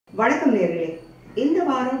வணக்கம் நேயர்களே. இந்த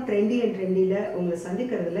வாரம் ட்ரெண்டி அண்ட் ட்ரெண்டியில் உங்களை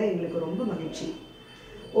சந்திக்கிறதுல எங்களுக்கு ரொம்ப மகிழ்ச்சி.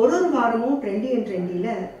 ஒரு வாரமும் ட்ரெண்டி அண்ட்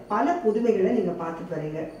ட்ரெண்டியில் பல புதுமைகளை நீங்கள் பார்த்துட்டு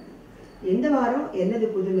வரீங்க. இந்த வாரம் என்னது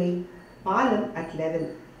புதுமை? பாலம் அட் 11.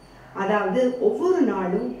 அதாவது ஒவ்வொரு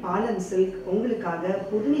நாளும் பாலம் சில்க் உங்களுக்காக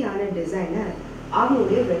புதுமையான டிசைனை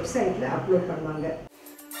அவங்களுடைய வெப்சைட்டில் அப்லோட் பண்ணுவாங்க.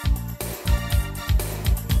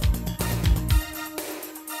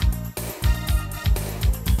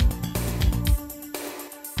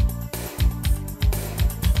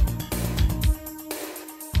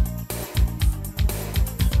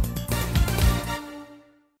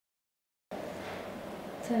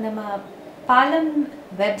 நம்ம பாலம்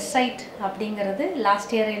வெப்சைட் அப்படிங்கிறது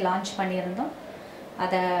லாஸ்ட் இயரே லான்ச் பண்ணியிருந்தோம்.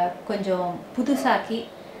 அதை கொஞ்சம் புதுசாக்கி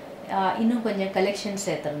இன்னும் கொஞ்சம் கலெக்ஷன்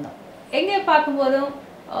சேர்த்துருந்தோம். எங்கே பார்க்கும்போதும்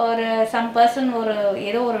ஒரு சம் பர்சன்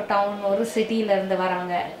ஏதோ ஒரு டவுன் ஒரு சிட்டியிலேருந்து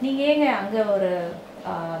வராங்க, நீங்கள் ஏங்க அங்கே ஒரு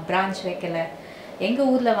பிரான்ச் வைக்கலை, எங்கள்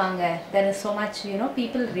ஊரில் வாங்க, there is so much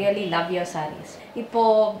people really love your sarees.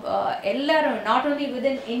 இப்போது எல்லாரும் not only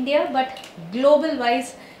within India but global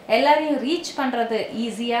wise எல்லாரையும் ரீச் பண்ணுறது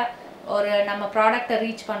ஈஸியாக, ஒரு நம்ம ப்ராடக்டை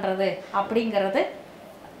ரீச் பண்ணுறது அப்படிங்கிறது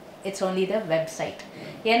இட்ஸ் ஓன்லி த வெப்சைட்.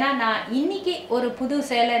 ஏன்னா நான் இன்றைக்கி ஒரு புது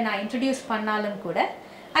சேலை நான் இன்ட்ரடியூஸ் பண்ணாலும் கூட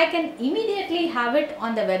I can immediately have it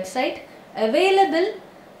on the website available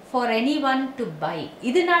for any one to by.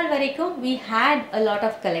 இது நாள் வரைக்கும் we had a lot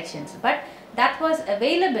of collections but that was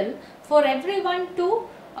available for everyone to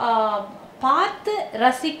பார்த்து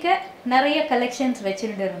ரசிக்க நிறைய கலெக்ஷன்ஸ்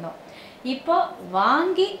வச்சுட்டு இருந்தோம். இப்போ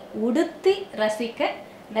வாங்கி உடுத்தி ரசிக்க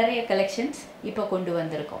நிறைய கலெக்ஷன்ஸ் இப்போ கொண்டு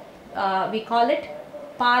வந்திருக்கோம். we call it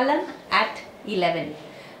பாலம் at 11.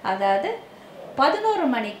 அதாவது 11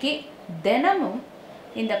 மணிக்கு தினமும்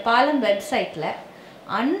இந்த பாலம் வெப்சைட்டில்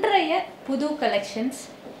அன்றைய புது கலெக்ஷன்ஸ்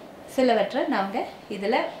சிலவற்றை நாங்கள்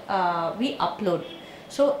இதில் we upload.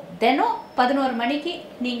 ஸோ தினம் 11 மணிக்கு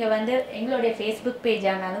நீங்கள் எங்களுடைய ஃபேஸ்புக் பேஜ்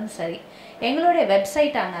ஆனாலும் சரி, எங்களுடைய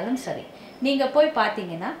வெப்சைட் ஆனாலும் சரி, நீங்கள் போய்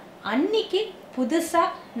பார்த்தீங்கன்னா அன்னைக்கு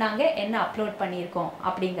புதுசாக நாங்கள் என்ன அப்லோட் பண்ணியிருக்கோம்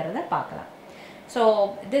அப்படிங்கிறத பார்க்கலாம். So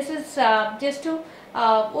this is just to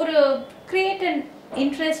ஒரு கிரியேட் அண்ட்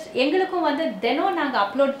இன்ட்ரெஸ்ட். எங்களுக்கும் தினம் நாங்கள்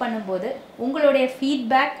அப்லோட் பண்ணும்போது உங்களுடைய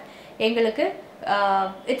ஃபீட்பேக் எங்களுக்கு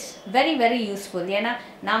இட்ஸ் வெரி வெரி யூஸ்ஃபுல். ஏன்னா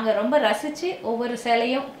நாங்கள் ரொம்ப ரசித்து ஒவ்வொரு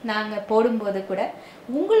சேலையும் நாங்கள் போடும்போது கூட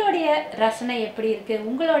உங்களுடைய ரசனை எப்படி இருக்குது,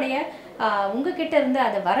 உங்ககிட்ட இருந்து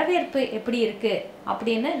அது வரவேற்பு எப்படி இருக்குது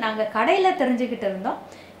அப்படின்னு நாங்கள் கடையில் தெரிஞ்சுக்கிட்டு இருந்தோம்.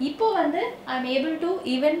 இப்போ I'm able to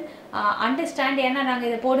even understand. ஏன்னா நாங்கள்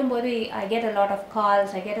இதை போடும்போது I get a lot of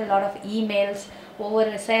calls, I get a lot of emails.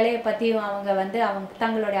 ஒவ்வொரு சேலையை பற்றியும் அவங்க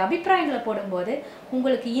தங்களுடைய அபிப்பிராயங்களை போடும்போது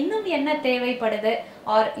உங்களுக்கு இன்னும் என்ன தேவைப்படுது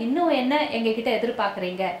ஆர் இன்னும் என்ன எங்ககிட்ட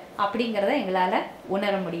எதிர்பார்க்குறீங்க அப்படிங்கிறத எங்களால்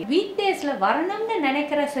உணர முடியும். வீக் டேஸில் வரணும்னு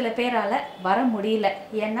நினைக்கிற சில பேரால் வர முடியல,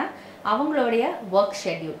 ஏன்னா அவங்களுடைய ஒர்க்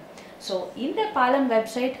ஷெட்யூல். ஸோ இந்த பாலம்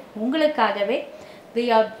வெப்சைட் உங்களுக்காகவே we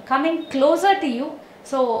are coming closer to you.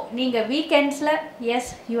 So நீங்கள் வீக்கெண்ட்ஸில்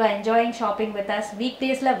S you are enjoying shopping with us. Week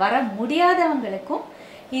டேஸில் வர முடியாதவங்களுக்கும்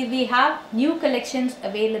we have new collections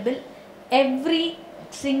available every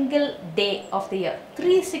single day of the year.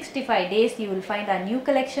 365 days you will find our new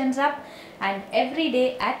collections up, and every day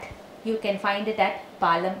you can find it at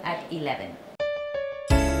Palam at 11.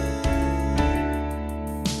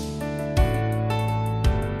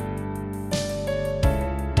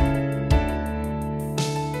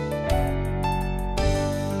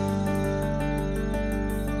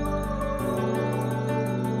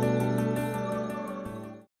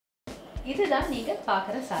 இதுதான் நீங்கள்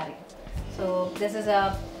பார்க்குற sorry. So this is a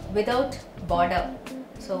without border.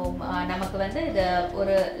 So நமக்கு இது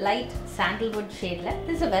ஒரு light sandalwood ஷேடில்,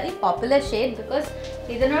 this is a very popular shade because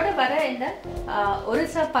இதனோட வர இந்த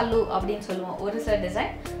ஒரிசா பல்லு அப்படின்னு சொல்லுவோம், ஒரிசா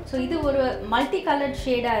டிசைன். ஸோ இது ஒரு மல்டி கலர்ட்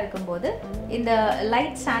ஷேடாக இருக்கும்போது இந்த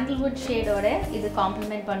லைட் சாண்டில்வுட் ஷேடோட இது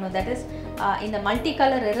காம்ப்ளிமெண்ட் பண்ணும். தட் இஸ் இந்த மல்டி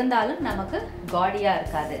கலர் இருந்தாலும் நமக்கு காடியாக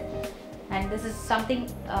இருக்காது. And this is something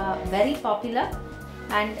very popular.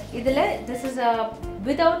 And இதில் this is a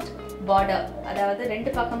without border, அதாவது ரெண்டு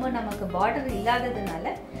பக்கமும் நமக்கு பார்டர் இல்லாததுனால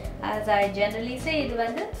as I generally say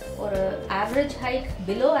இது ஒரு average height,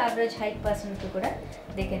 below average height பர்சனுக்கு கூட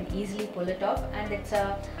they can easily pull it off. and it's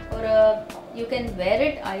ஒரு you can wear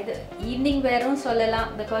it either evening வேரும்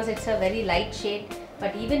சொல்லலாம் because it's a very light shade,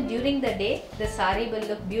 but even during the day the saree will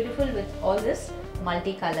look beautiful with all this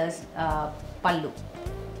multi colors. pallu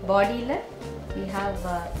bodyல we have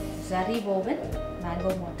zari woven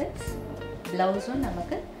mango motifs. ப்ளவுஸும்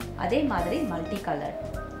நமக்கு அதே மாதிரி multi colour.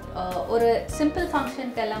 ஒரு simple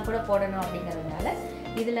ஃபங்க்ஷனுக்கெல்லாம் கூட போடணும் அப்படிங்கிறதுனால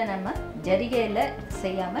இதில் நம்ம ஜரிகையில்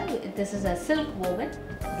செய்யாமல் this is a silk oven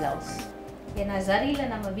blouse. ஏன்னா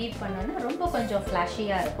ஜரியில் நம்ம வீவ் பண்ணோன்னா ரொம்ப கொஞ்சம்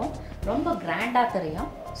ஃப்ளாஷியாக இருக்கும், ரொம்ப கிராண்டாக தெரியும்.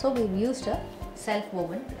 So we've used a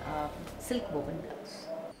self-woven silk woven blouse.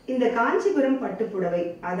 இந்த காஞ்சிபுரம் பட்டு புடவை,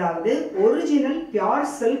 அதாவது ஒரிஜினல் பியூர்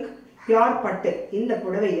சில்க் பியூர் பட்டு, இந்த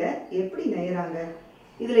புடவையை எப்படி நெய்யறாங்க,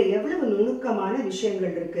 இதில் எவ்வளவு நுணுக்கமான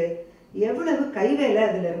விஷயங்கள் இருக்கு, எவ்வளவு கைவேலை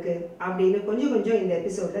அதில் இருக்கு அப்படின்னு கொஞ்சம் கொஞ்சம் இந்த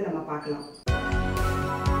எபிசோடில் நம்ம பார்க்கலாம்.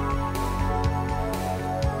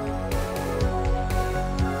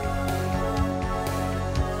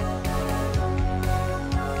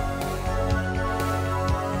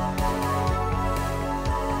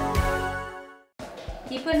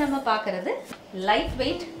 இப்போ நம்ம பார்க்குறது லைட்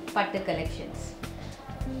வெயிட் பட்டு கலெக்ஷன்ஸ்.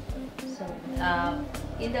 ஸோ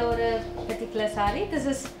இந்த ஒரு பர்டிகுலர் சாரீ, திஸ்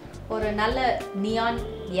இஸ் ஒரு நல்ல நியான்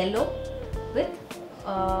yellow வித்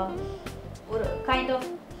ஒரு kind of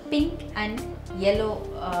pink and yellow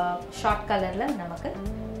short கலரில் நமக்கு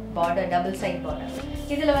பார்டர், டபுள் சைட் பார்டர்.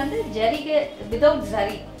 இதில் வந்து ஜரிகை விதவுட்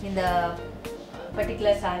ஜரி இந்த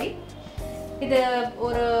பர்டிகுலர் சாரீ. இது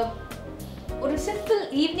ஒரு சிம்பிள்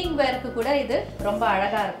ஈவினிங் வேருக்கு கூட இது ரொம்ப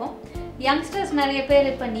அழகாக இருக்கும். யங்ஸ்டர்ஸ் நிறைய பேர்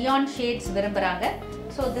இப்போ நியான் ஷேட்ஸ் விரும்புகிறாங்க.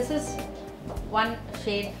 So this is one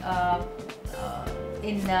shade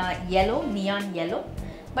in yellow, neon yellow.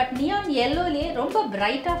 But neon yellowலேயே ரொம்ப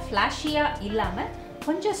பிரைட்டாக ஃப்ளாஷியாக இல்லாமல்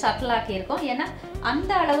கொஞ்சம் சட்டிலாக்கி இருக்கும். ஏன்னா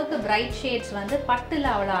அந்த அளவுக்கு பிரைட் ஷேட்ஸ் வந்து பட்டில்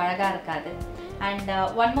அவ்வளோ அழகாக இருக்காது. அண்ட்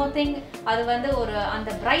ஒன் மோர் திங், அது வந்து ஒரு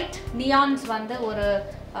அந்த பிரைட் நியான்ஸ் வந்து ஒரு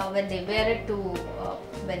when they wear it to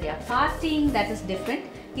when they are partying, that is different.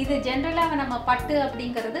 இது ஜென்ரலாக நம்ம பட்டு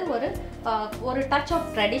அப்படிங்கிறது ஒரு டச் ஆஃப்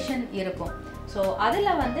ட்ரெடிஷன் இருக்கும். ஸோ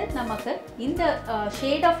அதில் வந்து நமக்கு இந்த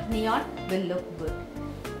shade of neon will look good,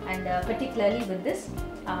 and particularly with this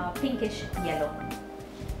pinkish yellow.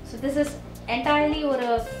 So this is entirely ஒரு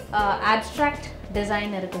abstract design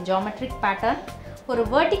இருக்குது, geometric pattern, ஒரு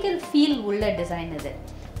vertical feel உள்ள டிசைன் இது.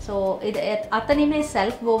 ஸோ இது அத்தனையுமே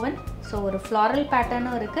செல்ஃப் woven. ஸோ ஒரு ஃப்ளாரல்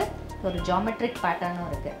பேட்டர்னும் இருக்குது, ஒரு ஜாமெட்ரிக் பேட்டர்னும்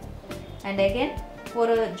இருக்குது. அண்ட் அகெயின்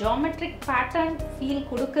ஒரு ஜாமெட்ரிக் பேட்டர்ன் ஃபீல்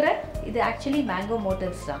கொடுக்குற இது ஆக்சுவலி மேங்கோ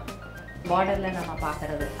மோட்டிவ்ஸ் தான் பார்டரில் நம்ம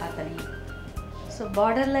பார்க்குறது அத்தனையும். ஸோ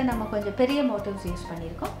பார்டரில் நம்ம கொஞ்சம் பெரிய மோட்டிவ்ஸ் யூஸ்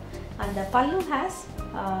பண்ணியிருக்கோம். அந்த பல்லு has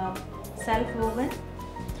self woven,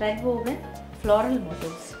 thread woven, floral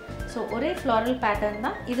motives. So ஒரே ஃப்ளாரல் பேட்டர்ன்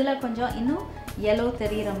தான், இதில் கொஞ்சம் இன்னும் yellow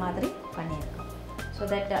தெரிகிற மாதிரி பண்ணியிருக்கோம். ஸோ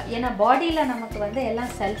தட் ஏன்னா பாடியில் நமக்கு வந்து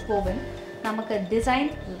எல்லாம் செல்ஃப் woven, நமக்கு டிசைன்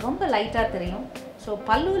ரொம்ப லைட்டாக தெரியும். ஸோ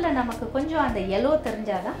பல்லுவில் நமக்கு கொஞ்சம் அந்த yellow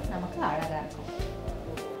தெரிஞ்சால் தான் நமக்கு அழகாக இருக்கும்.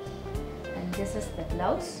 And this is the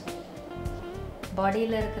blouse.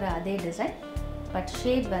 பாடியில் இருக்கிற அதே டிசைன், பட்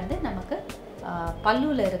ஷேட் வந்து நமக்கு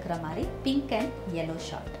பல்லுவில் இருக்கிற மாதிரி பிங்க் அண்ட் yellow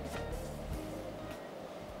ஷார்ட்.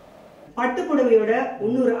 பட்டு புடவையோட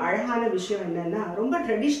இன்னொரு அழகான விஷயம் என்னன்னா, ரொம்ப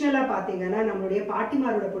ட்ரெடிஷ்னலாக பார்த்தீங்கன்னா நம்மளுடைய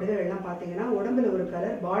பாட்டிமாரோட புடவைகள்லாம் பார்த்தீங்கன்னா உடம்புல ஒரு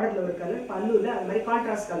கலர், பார்டரில் ஒரு கலர், பல்லுவில் அது மாதிரி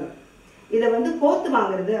கான்ட்ராஸ்ட் கலர். இதை வந்து கோத்து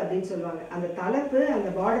வாங்குறது அப்படின்னு சொல்லுவாங்க. அந்த தலைப்பு அந்த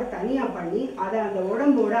பார்டர் தனியாக பண்ணி அதை அந்த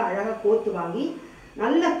உடம்போட அழகாக கோத்து வாங்கி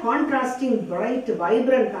நல்ல கான்ட்ராஸ்டிங் பிரைட்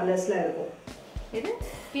வைப்ரண்ட் கலர்ஸில் இருக்கும். இது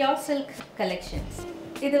பியூர் சில்க் கலெக்ஷன்ஸ்.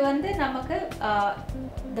 இது வந்து நமக்கு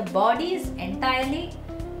the body is entirely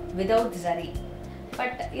without zari.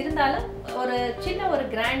 But இருந்தாலும் ஒரு சின்ன ஒரு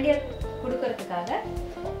கிராண்டியர் கொடுக்கறதுக்காக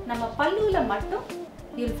நம்ம பல்லுவில் மட்டும்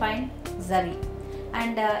you'll find zari.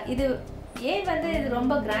 அண்ட் இது ஏன் வந்து இது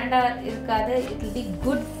ரொம்ப கிராண்டாக இருக்காது, it will be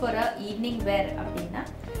good for a evening wear அப்படின்னா,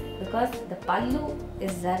 பிகாஸ் the பல்லு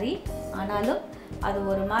is zari, ஆனாலும் அது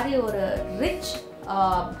ஒரு மாதிரி ஒரு rich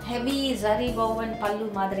heavy zari woven pallu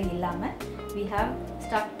மாதிரி இல்லாமல் we have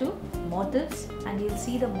stuck to motifs, and you'll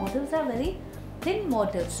see the motifs are very thin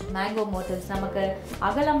motifs, mango motifs. நமக்கு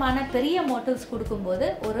அகலமான பெரிய motifs கொடுக்கும்போது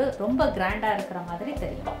ஒரு ரொம்ப கிராண்டாக இருக்கிற மாதிரி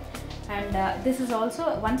தெரியும். and this is also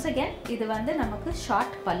once again இது வந்து நமக்கு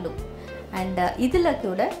ஷார்ட் பல்லு. and இதில்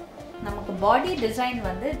கூட நமக்கு பாடி டிசைன்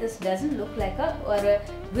வந்து this doesn't look like a ஒரு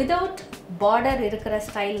without border இருக்கிற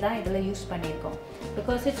ஸ்டைல் தான் இதில் யூஸ் பண்ணியிருக்கோம்.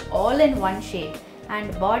 because it's all in one shade, and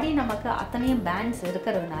body நமக்கு அத்தனையும் பேண்ட்ஸ்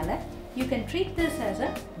இருக்கிறதுனால you can treat this as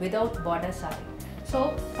a without border saree. so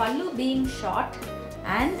pallu being short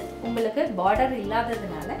and உங்களுக்கு border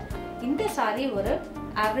இல்லாததுனால இந்த saree ஒரு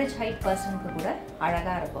average height personக்கு கூட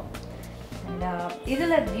அழகாக இருக்கும். and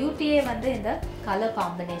இதில் பியூட்டியே வந்து இந்த கலர்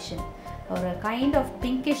காம்பினேஷன், ஒரு kind of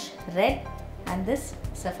pinkish red and this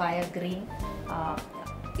sapphire green.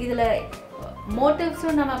 இதில்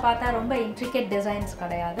மோட்டிவ்ஸும் நம்ம பார்த்தா ரொம்ப இன்ட்ரிகேட் டிசைன்ஸ்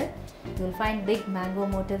கிடையாது. You will find big mango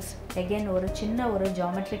motives, again ஒரு சின்ன ஒரு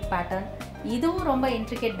ஜாமெட்ரிக் பேட்டர்ன், இதுவும் ரொம்ப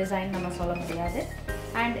இன்ட்ரிகேட் டிசைன் நம்ம சொல்ல முடியாது.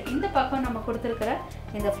 அண்ட் இந்த பக்கம் நம்ம கொடுத்துருக்கிற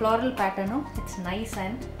இந்த floral பேட்டர்னும் it's nice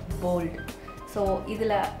and bolt. So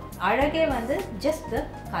இதில் அழகே வந்து just the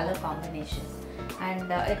colour combination.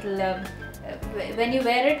 And இட்ல when you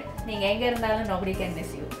wear it நீங்கள் எங்கே இருந்தாலும் nobody can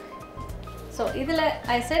miss you. So இதில்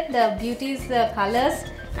I said the beauties, the colors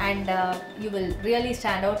and you will really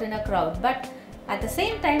stand out in a crowd. But at the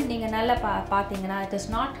same time, நீங்க நல்லா பாத்தீங்கன்னா it is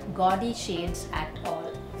not gaudy shades at all.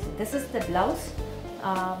 So this is the blouse.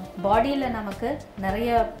 பாடியில நமக்கு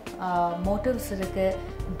நிறைய motifs இருக்கு,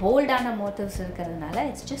 bold-ஆன motifs இருக்கிறதுனால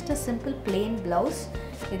it's just a simple plain blouse.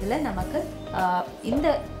 இதுல நமக்கு இந்த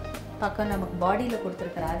பக்கம் நமக்கு பாடியில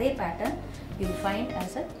கொடுத்திருக்கிற அதே pattern you will find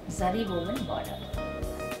as a zari woven border.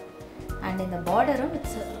 And in the border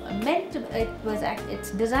it's meant to,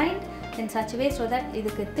 it's designed in such a way so that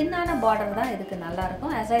இதுக்கு தின்னான border தான் இதுக்கு நல்லா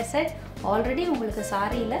இருக்கும். As I said already, உங்களுக்கு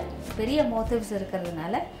சாரியில பெரிய motifs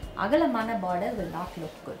இருக்கிறதுனால அகலமான border will not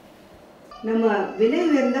look good. நம்ம விலை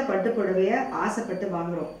உயர்ந்த பட்டு புடவையை ஆசைப்பட்டு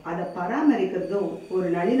வாங்குறோம். அதை பராமரிக்கிறதும் ஒரு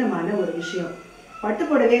நளினமான ஒரு விஷயம். பட்டு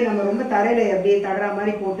புடவையை நம்ம ரொம்ப தரையில அப்படியே தடற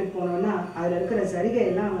மாதிரி போட்டுட்டு போனோம்னா அதில் இருக்கிற சரிகை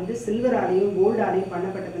எல்லாம் வந்து சில்வராலையும் கோல்டாலையும்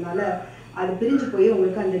பண்ணப்பட்டதுனால அது பிரிஞ்சு போய்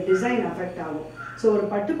உங்களுக்கு அந்த டிசைன் அஃபெக்ட் ஆகும். ஸோ ஒரு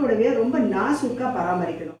பட்டு புடவையை ரொம்ப நாசூக்காக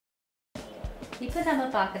பராமரிக்கணும். இப்போ நம்ம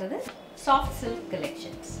பார்க்குறது soft silk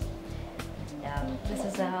collections. This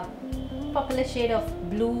is a popular shade of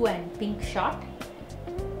blue and pink shot.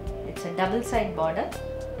 It's a double side border.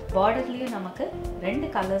 Borderலயும் நமக்கு ரெண்டு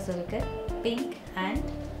கலர்ஸ் இருக்கு, pink and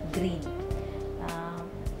green.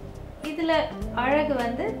 இதுல அழகு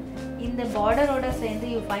வந்து இந்த பார்டரோட சேர்ந்து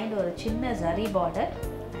you find ஒரு சின்ன zari border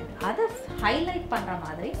and அதை ஹைலைட் பண்ற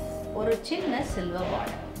மாதிரி ஒரு சின்ன silver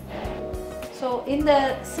border. ஸோ இந்த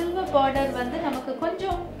சில்வர் பார்டர் வந்து நமக்கு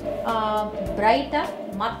கொஞ்சம் பிரைட்டாக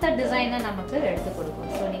மற்ற டிசைனை நமக்கு எடுத்து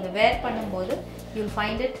கொடுக்கும். ஸோ நீங்கள் வேர் பண்ணும்போது யூல்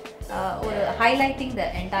ஃபைண்ட் இட் ஒரு highlighting the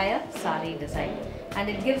entire sorry design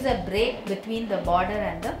and it gives a break between the border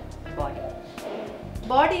and the பாடி.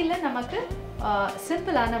 பாடியில் நமக்கு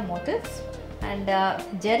சிம்பிளான மோட்டிவ்ஸ் அண்ட்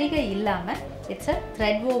ஜரிகை இல்லாமல் it's a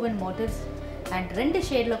thread woven motives and ரெண்டு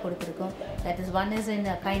ஷேடில் கொடுத்துருக்கோம். That is one is in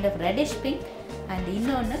a kind of reddish pink and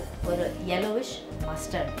இன்னொன்று ஒரு yellowish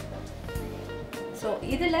mustard. So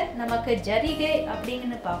இதில் நமக்கு ஜரிகை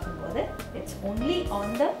அப்படிங்கன்னு பார்க்கும்போது it's only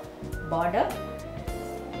on the border.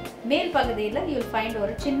 மேல் பகுதியில் யூல் ஃபைண்ட்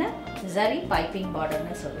ஒரு சின்ன ஜரி பைப்பிங்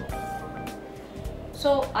பார்டர்னு சொல்லுவோம்.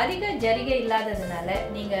 ஸோ அதிக ஜரிகை இல்லாததுனால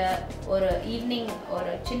நீங்கள் ஒரு ஈவினிங்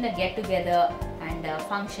ஒரு சின்ன கெட் டுகெதர் அண்ட்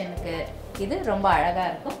ஃபங்க்ஷனுக்கு இது ரொம்ப அழகாக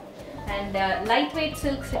இருக்கும். And lightweight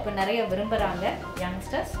silks இப்போ நிறைய விரும்புகிறாங்க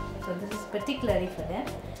youngsters, so this is particularly for them.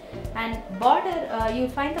 And border you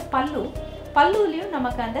find the பல்லுலையும்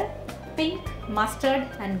நமக்கு அந்த pink, mustard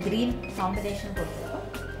and green combination கொடுத்துருக்கோம்.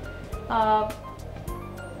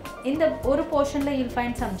 இந்த ஒரு போர்ஷனில் you'll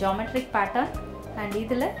find some geometric pattern and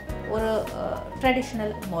இதில் ஒரு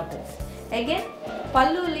traditional motifs. Again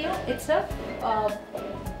பல்லுலையும் it's a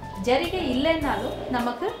ஜரிகை இல்லைன்னாலும்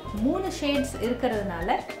நமக்கு 3 ஷேட்ஸ் இருக்கிறதுனால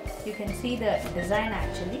you can see the design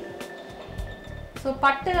actually. So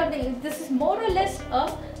பட்டு அப்படி this is more or less a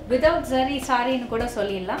without zari saree கூட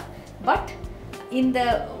சொல்லிடலாம். பட்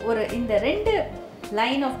இந்த ரெண்டு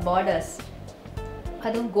லைன் ஆஃப் பார்டர்ஸ்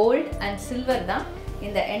அதுவும் கோல்ட் அண்ட் சில்வர் தான்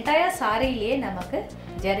இந்த என்டையர் சாரியிலேயே நமக்கு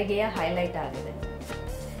ஜரிகையாக ஹைலைட் ஆகுது.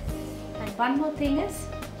 And one more thing is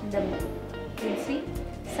இந்த you see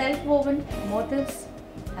self woven motifs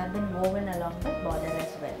have been woven along the border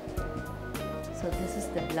as well. So this is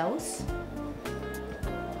the blouse.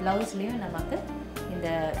 Blouse-லையும் நமக்கு இந்த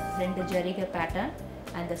ரெண்டு ஜரிகை pattern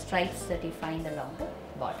and the stripes that you find along the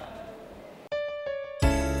border.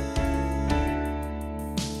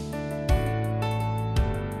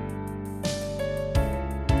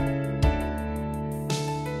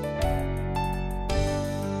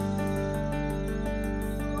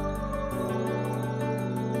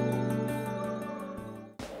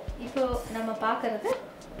 இப்போ நம்ம பார்க்கறது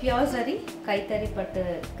pure zari கைத்தறி பட்டு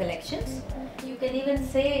collections. You can even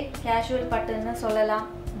say casual பட்டுன்னு சொல்லலாம்,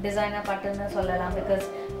 designer பட்டுன்னு சொல்லலாம், because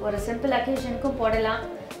ஒரு simple occasionக்கும் போடலாம்,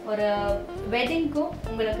 ஒரு வெட்டிங்க்கும்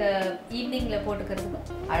உங்களுக்கு ஈவினிங்கில் போட்டுக்கிறதுக்கும்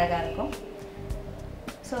அழகாக இருக்கும்.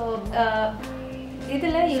 ஸோ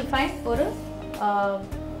இதில் you'll find ஒரு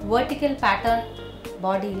vertical pattern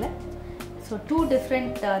பாடியில். So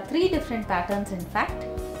 3 different patterns in fact.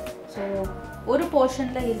 So ஒரு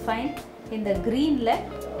போர்ஷனில் you'll find இந்த க்ரீனில்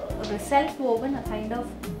ஒரு self woven a kind of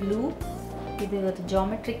blue, இது ஒரு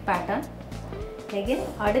ஜாமெட்ரிக் பேட்டர்ன். again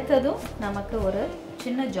அடுத்ததும் நமக்கு ஒரு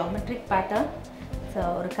சின்ன ஜாமெட்ரிக் பேட்டர்ன்,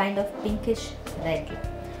 ஒரு kind of pinkish red.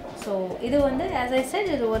 So இது வந்து as I said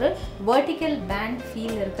இது ஒரு vertical band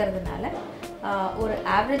ஃபீல் இருக்கிறதுனால ஒரு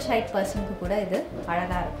ஆவரேஜ் ஹைட் பர்சனுக்கு கூட இது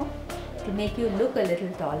அழகாக இருக்கும், to make you look a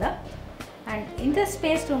little taller. And இந்த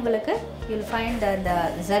ஸ்பேஸ் உங்களுக்கு you'll find the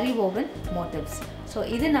zari woven motifs. So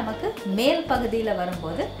இது நமக்கு மேல் பகுதியில்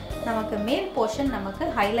வரும்போது நமக்கு மேல் போர்ஷன் நமக்கு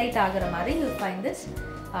ஹைலைட் ஆகிற மாதிரி you'll find this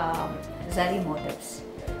zari motifs.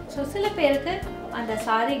 So சில பேருக்கு அந்த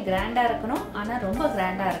saree கிராண்டாக இருக்கணும், ஆனால் ரொம்ப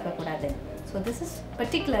கிராண்டாக இருக்கக்கூடாது. So this is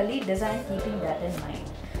particularly design keeping that in mind.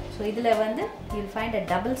 So இதில் வந்து you'll find a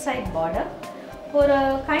double side border, ஒரு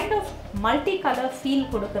kind of multi colour feel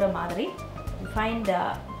கொடுக்குற மாதிரி. யூ ஃபைண்ட்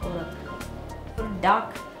ஒரு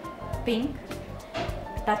dark pink,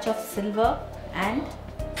 touch of silver and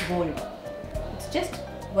gold. It's just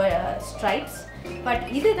stripes. But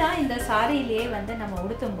இதுதான் இந்த சாரியிலே வந்து நம்ம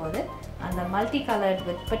உடுத்தும்போது அந்த மல்டி கலர்ட்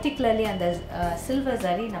வித் particularly அந்த silver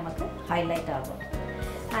saree நமக்கு ஹைலைட் ஆகும்.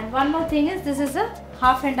 And one more thing is this is a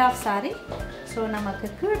half and half saree. So நமக்கு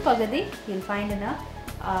கீழ்ப்பகுதி you'll find in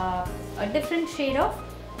a different shade of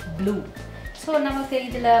blue. So நமக்கு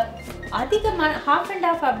இதில் அதிகமான half and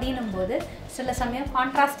half அப்படின்னும் போது சில சமயம்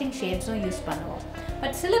கான்ட்ராஸ்டிங் ஷேட்ஸும் யூஸ் பண்ணுவோம்.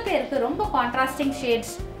 பட் சில பேருக்கு ரொம்ப கான்ட்ராஸ்டிங்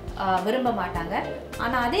ஷேட்ஸ் விரும்ப மாட்டாங்க,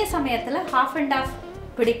 ஆனால் அதே சமயத்தில் half and half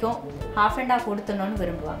பிடிக்கும், half and half உடுத்தணும்னு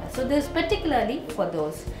விரும்புவாங்க. So this particularly for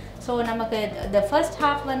those. So நமக்கு த ஃபர்ஸ்ட்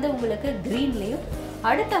ஹாஃப் வந்து உங்களுக்கு க்ரீன்லேயும்,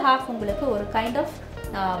 அடுத்த ஹாஃப் உங்களுக்கு ஒரு கைண்ட் ஆஃப்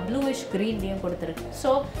ப்ளூயிஷ் க்ரீன்லேயும் கொடுத்துருக்கு.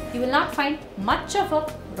 So you will not find much of a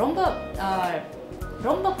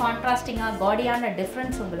ரொம்ப கான்ட்ராஸ்டிங்காக காடியான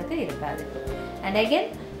டிஃப்ரென்ஸ் உங்களுக்கு இருக்காது. அண்ட் அகெயின்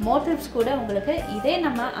மோட்டிவ்ஸ் கூட உங்களுக்கு இதே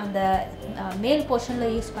நம்ம அந்த மேல்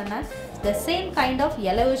போர்ஷனில் யூஸ் பண்ண the same kind of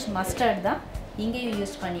yellowish mustard தான் இங்கேயும்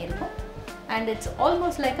யூஸ் பண்ணியிருக்கோம். And it's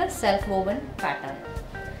almost like a self oven pattern.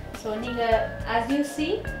 So நீங்கள் as you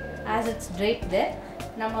see as it's draped there,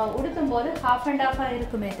 நம்ம உடுத்தும் போது half and half-ஆக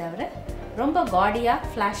இருக்குமே தவிர ரொம்ப காடியாக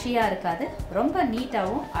ஃப்ளாஷியாக இருக்காது, ரொம்ப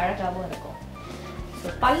நீட்டாகவும் அழகாகவும் இருக்கும். ஸோ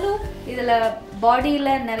பல்லு இதில்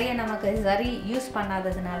பாடியில் நிறைய நமக்கு சரி யூஸ்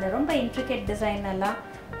பண்ணாததுனால, ரொம்ப இன்ட்ரிகேட் டிசைன் எல்லாம்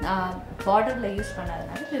பார்டரில் use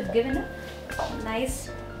பண்ணாததுனால we've given a nice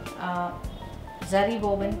zari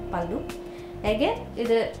woven pallu. Again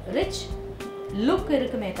இது rich look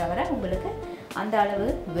இருக்குமே தவிர உங்களுக்கு அந்த அளவு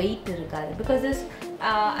weight இருக்காது. Because this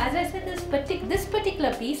as I said, this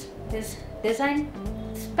particular piece is designed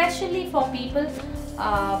specially for people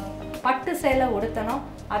பட்டு சேலை உடுத்தணும்,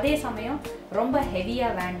 அதே சமயம் ரொம்ப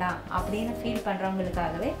ஹெவியாக வேண்டாம் அப்படின்னு ஃபீல்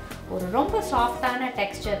பண்ணுறவங்களுக்காகவே ஒரு ரொம்ப சாஃப்டான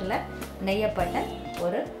டெக்ஸ்சரில் நெய்யப்பட்ட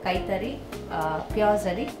ஒரு கைத்தறி பியோர்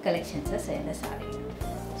சரி கலெக்ஷன்ஸை சேர்ந்த சாரி.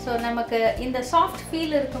 ஸோ நமக்கு இந்த சாஃப்ட்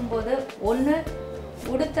ஃபீல் இருக்கும்போது ஒன்று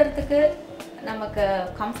உடுத்துறதுக்கு நமக்கு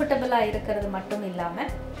கம்ஃபர்டபுளாக இருக்கிறது மட்டும்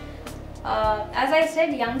இல்லாமல், as I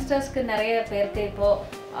said, யங்ஸ்டர்ஸ்க்கு நிறைய பேருக்கு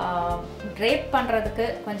இப்போது ட்ரேப் பண்ணுறதுக்கு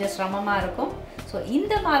கொஞ்சம் சிரமமாக இருக்கும். ஸோ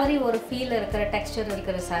இந்த மாதிரி ஒரு ஃபீல் இருக்கிற டெக்ஸ்சர்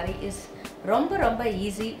இருக்கிற சாரீ இஸ் ரொம்ப ரொம்ப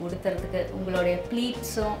ஈஸி உடுத்துறதுக்கு. உங்களுடைய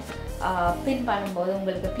ப்ளீட்ஸும் பின் பண்ணும்போது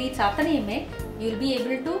உங்களுக்கு ப்ளீட்ஸ் அத்தனையுமே you will be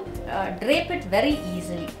able to drape it very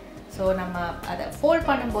easily. So நம்ம அதை ஃபோல்ட்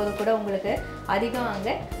பண்ணும்போது கூட உங்களுக்கு அதிகம்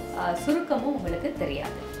அங்கே சுருக்கமும் உங்களுக்கு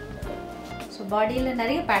தெரியாது. ஸோ பாடியில்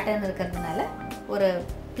நிறைய பேட்டர்ன் இருக்கிறதுனால ஒரு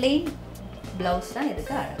பிளெயின் ப்ளவுஸ் தான்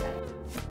இதுக்கு அழகாக.